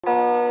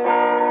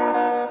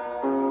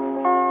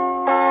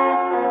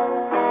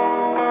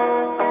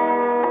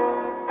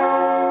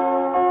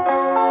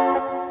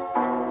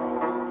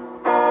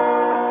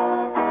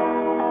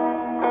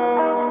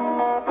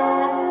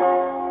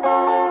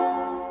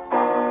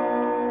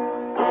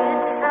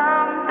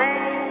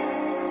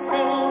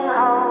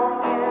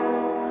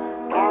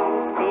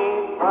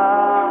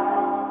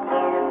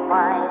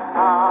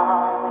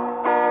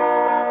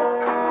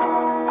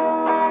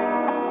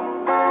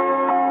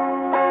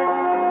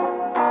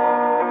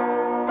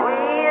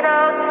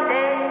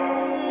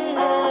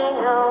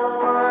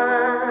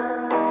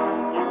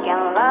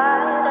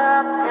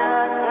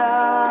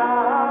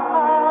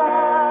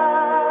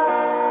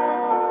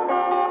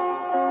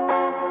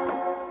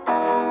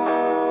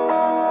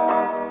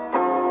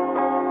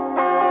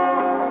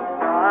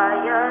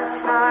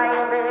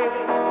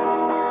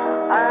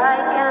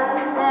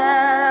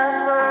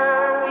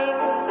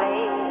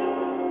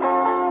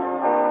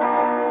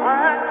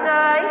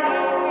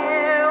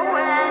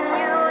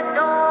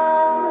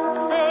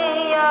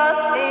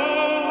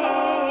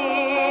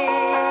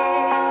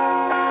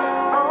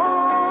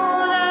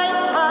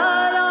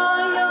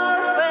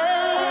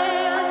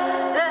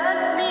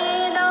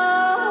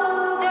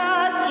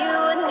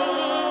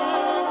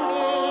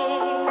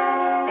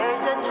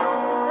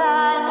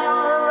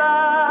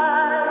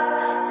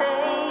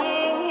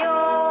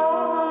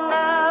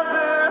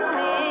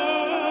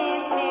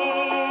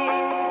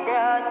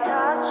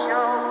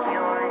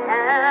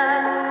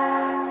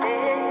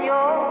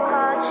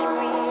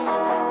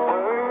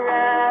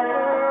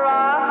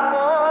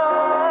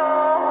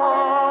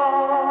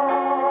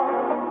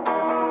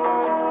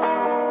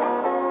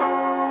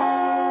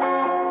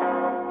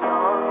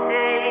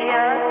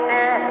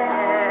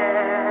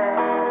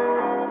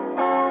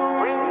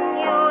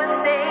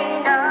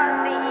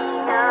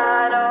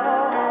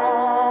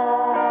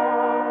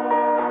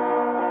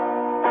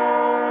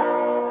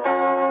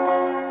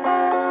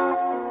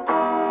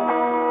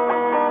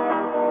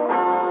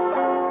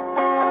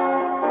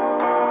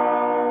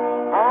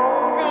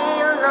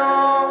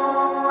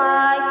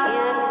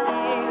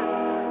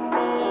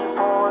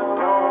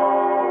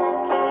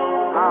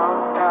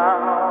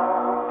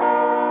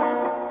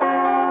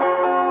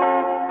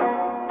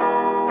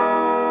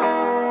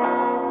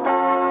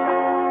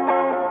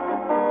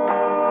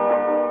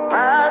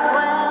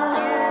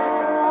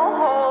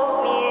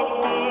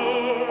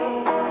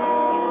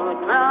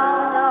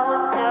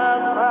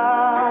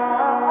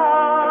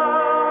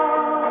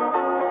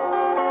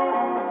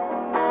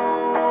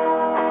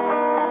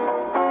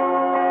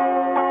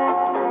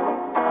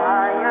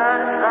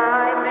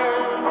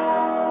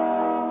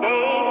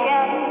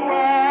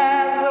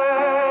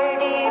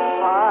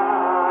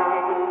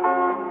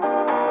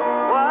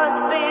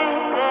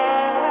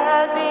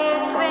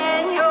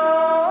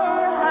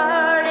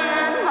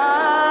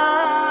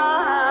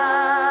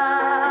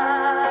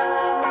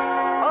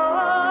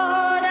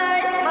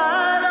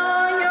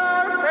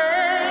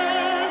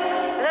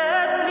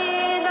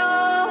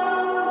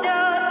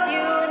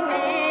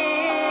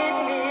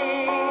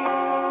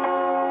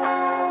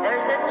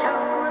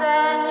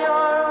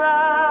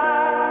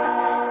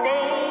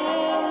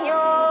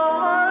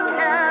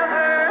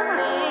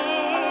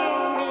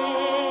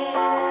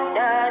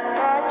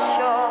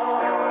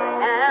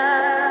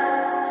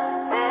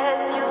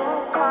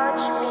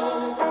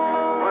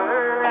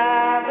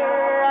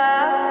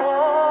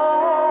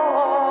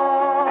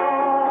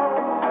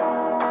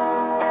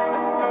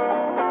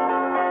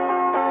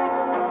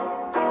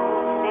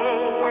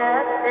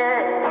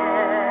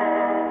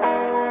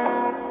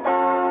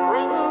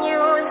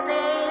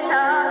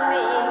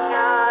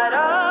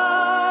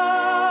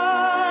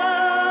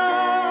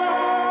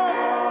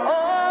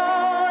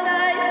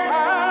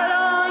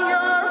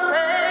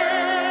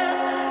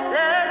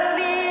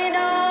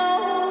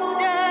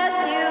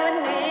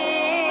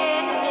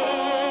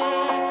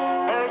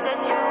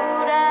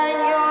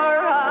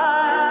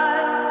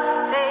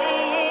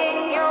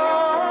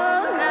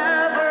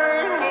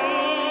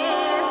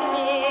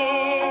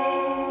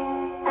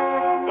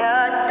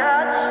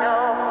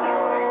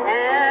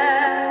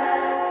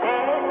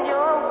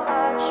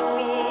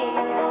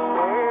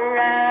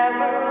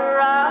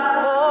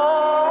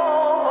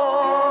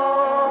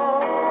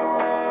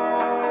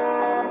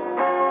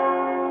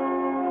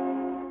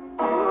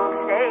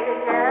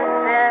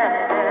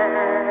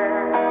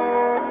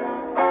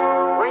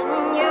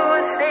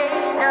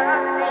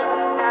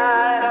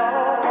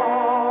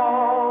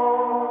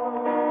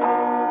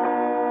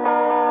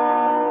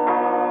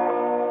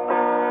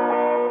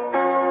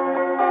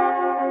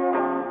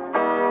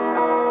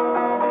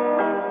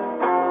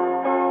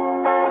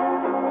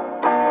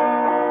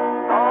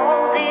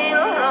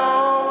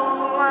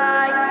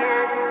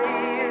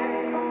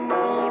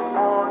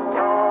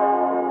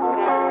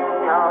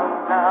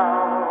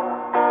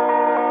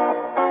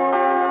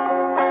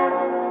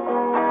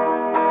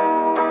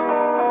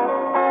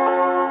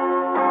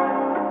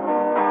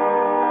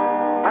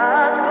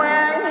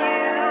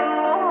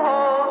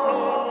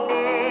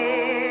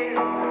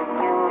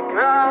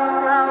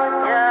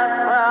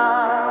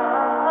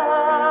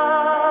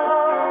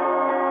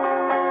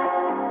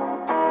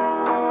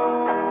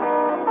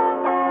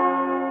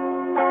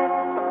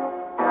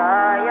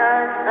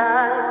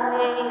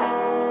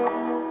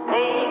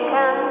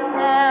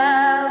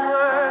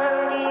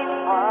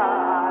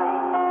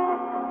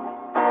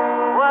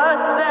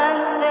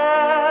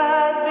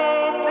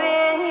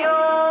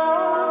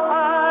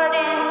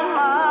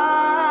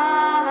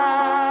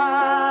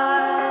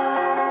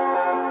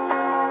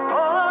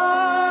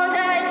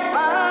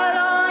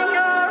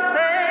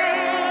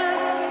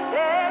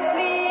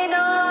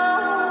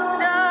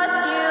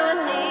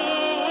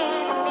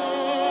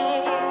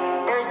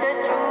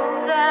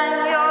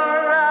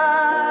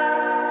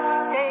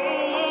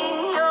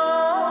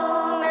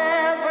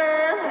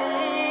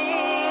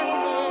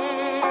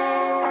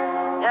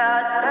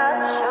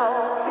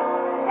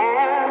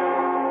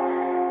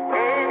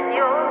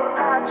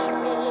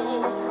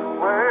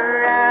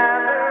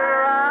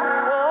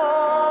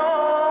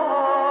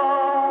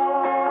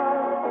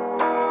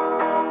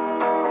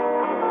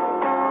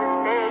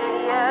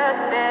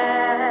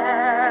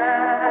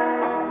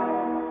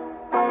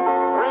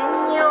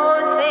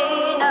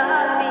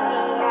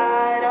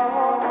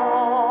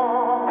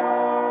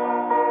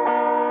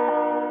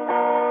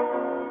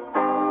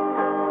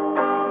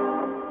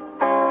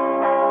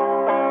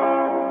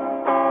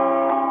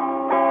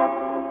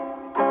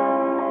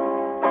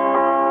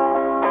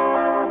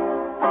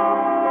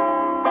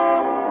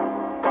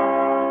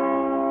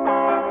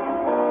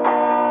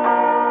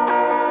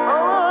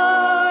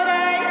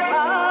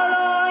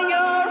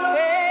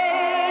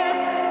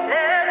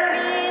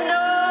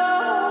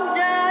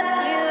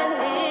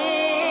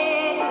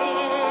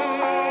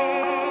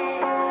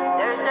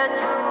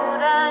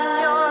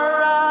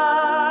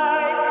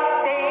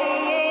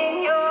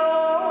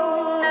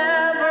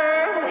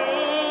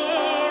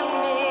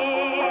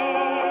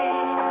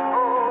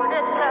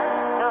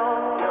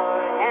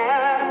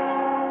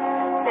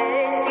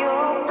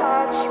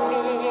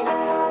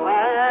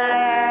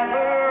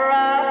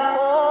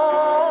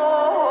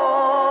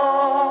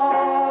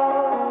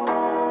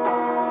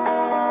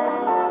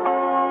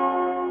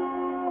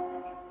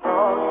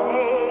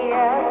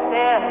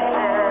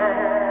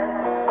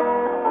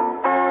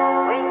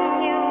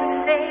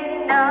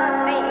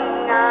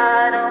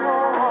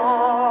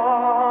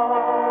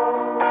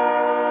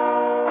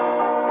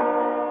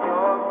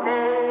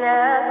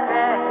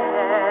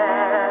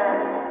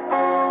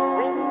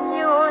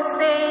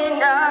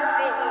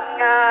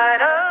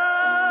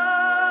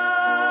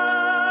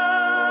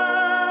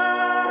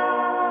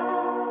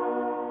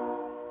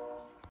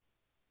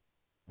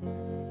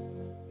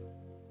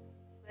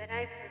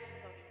I first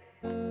saw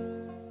you,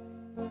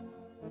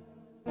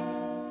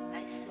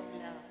 I saw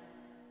love.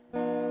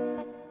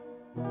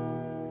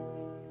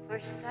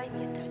 First time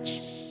you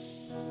touched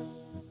me,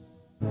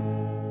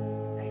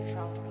 I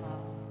felt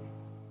love.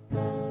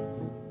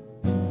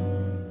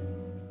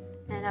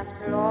 And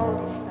after all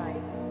this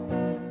time,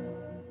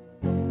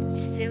 you're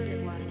still the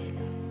one I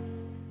love.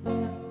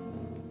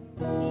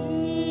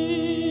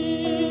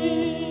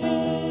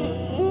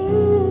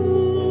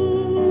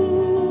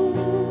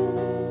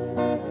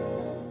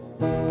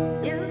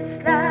 Looks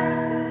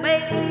like we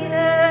made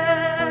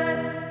it.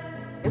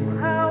 Look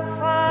how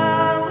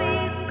far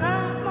we've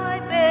come, my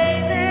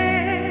baby.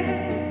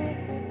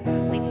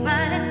 We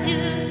might have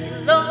took the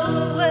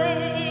long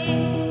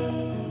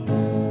way.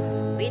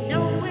 We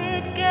know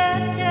we'd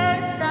get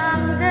there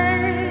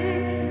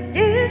someday.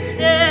 This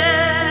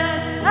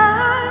said,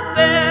 I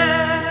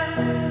bet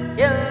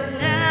you'll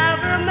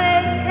never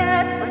make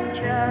it, but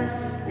just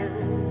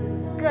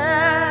look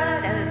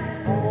at us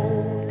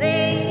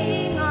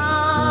holding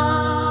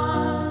on.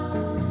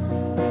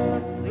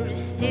 We're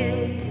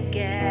still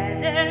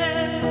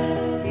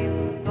together,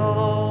 still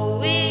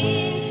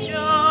going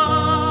strong.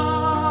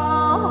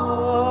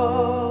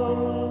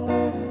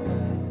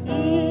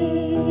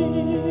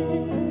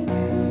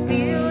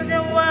 Still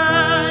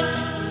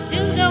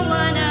the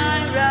one I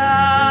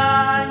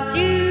run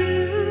to,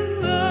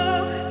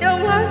 the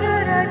one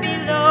that I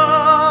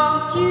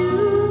belong to.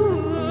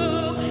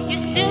 You're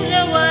still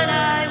the one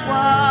I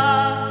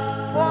want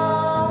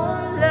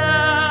for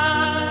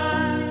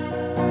life.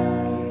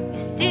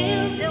 You're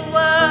still the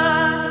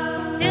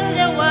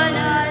one I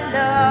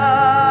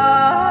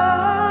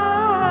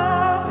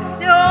love,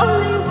 the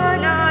only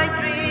one I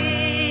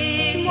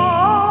dream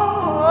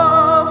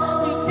of.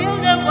 You're still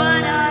the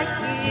one I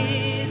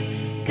kiss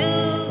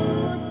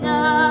goodnight.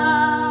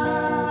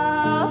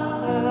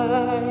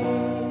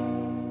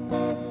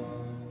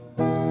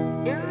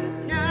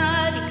 And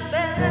nothing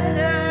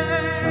better.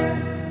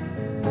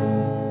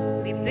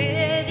 We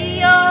bear the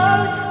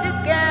odds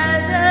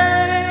together.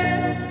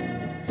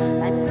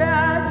 I'm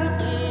glad we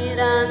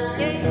didn't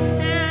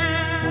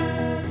listen.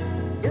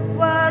 Look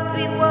what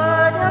we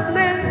would have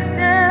missed.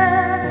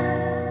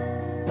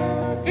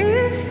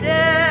 This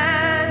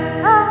said,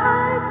 I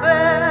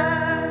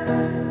bet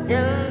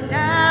they'll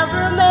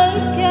never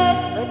make it,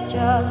 but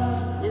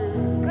just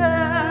look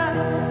at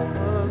us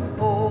both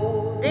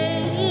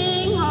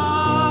holding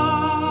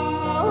on.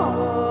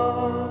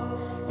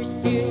 We're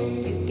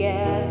still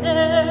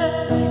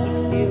together, we're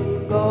still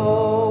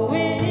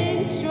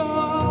going strong.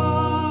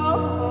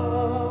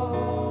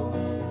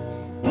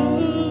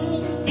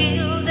 You're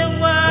still the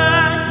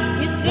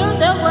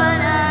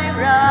one I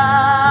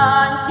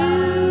run to,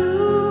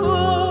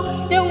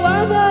 the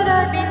one that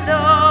I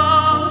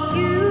belong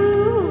to.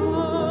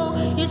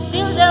 You're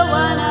still the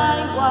one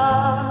I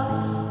want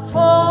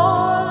for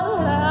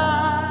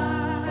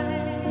life.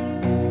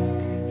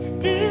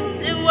 Still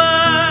the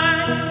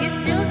one, you're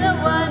still the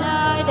one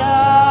I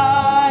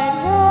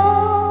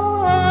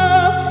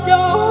love, the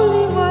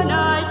only one I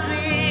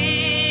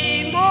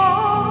dream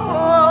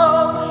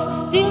of.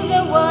 Still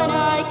the one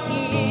I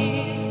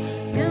kiss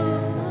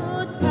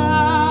goodnight.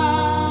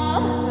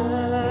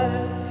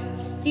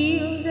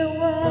 Still the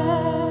one.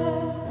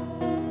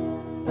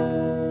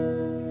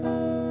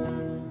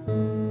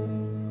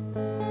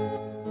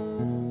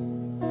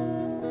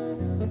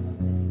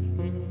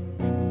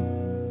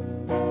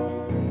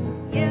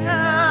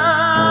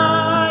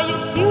 Yeah, you're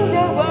still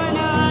the one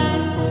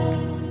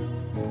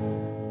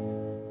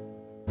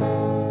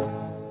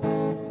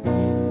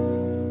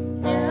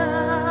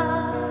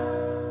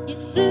yeah, you're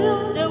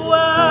still the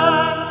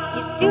one,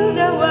 you're still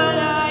the one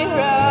I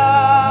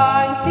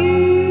run to,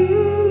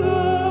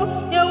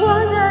 the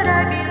one that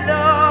I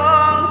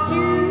belong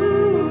to.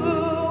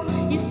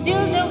 You're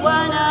still the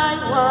one I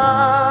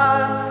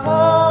want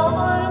for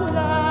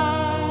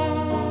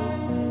life.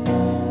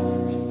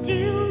 You're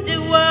still the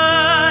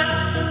one,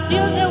 you're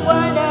still the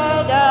one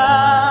that I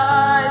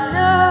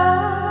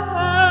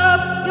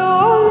love, the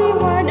only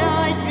one I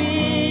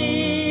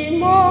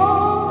dream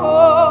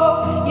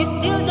of. You're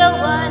still the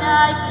one I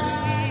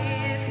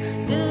kiss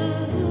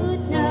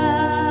goodnight.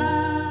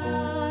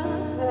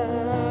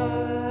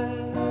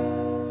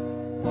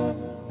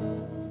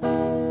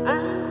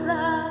 I'm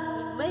glad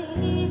we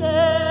made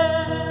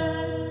it.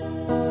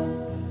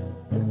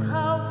 Look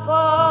how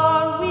far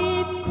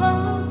we've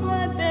come,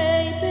 my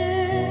baby.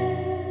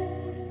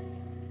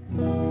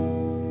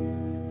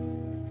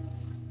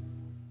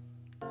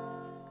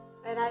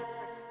 When I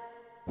first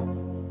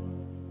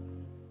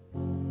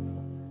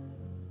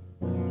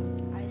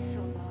I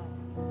saw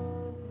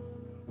love,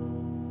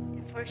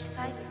 the first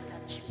time you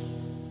touched me,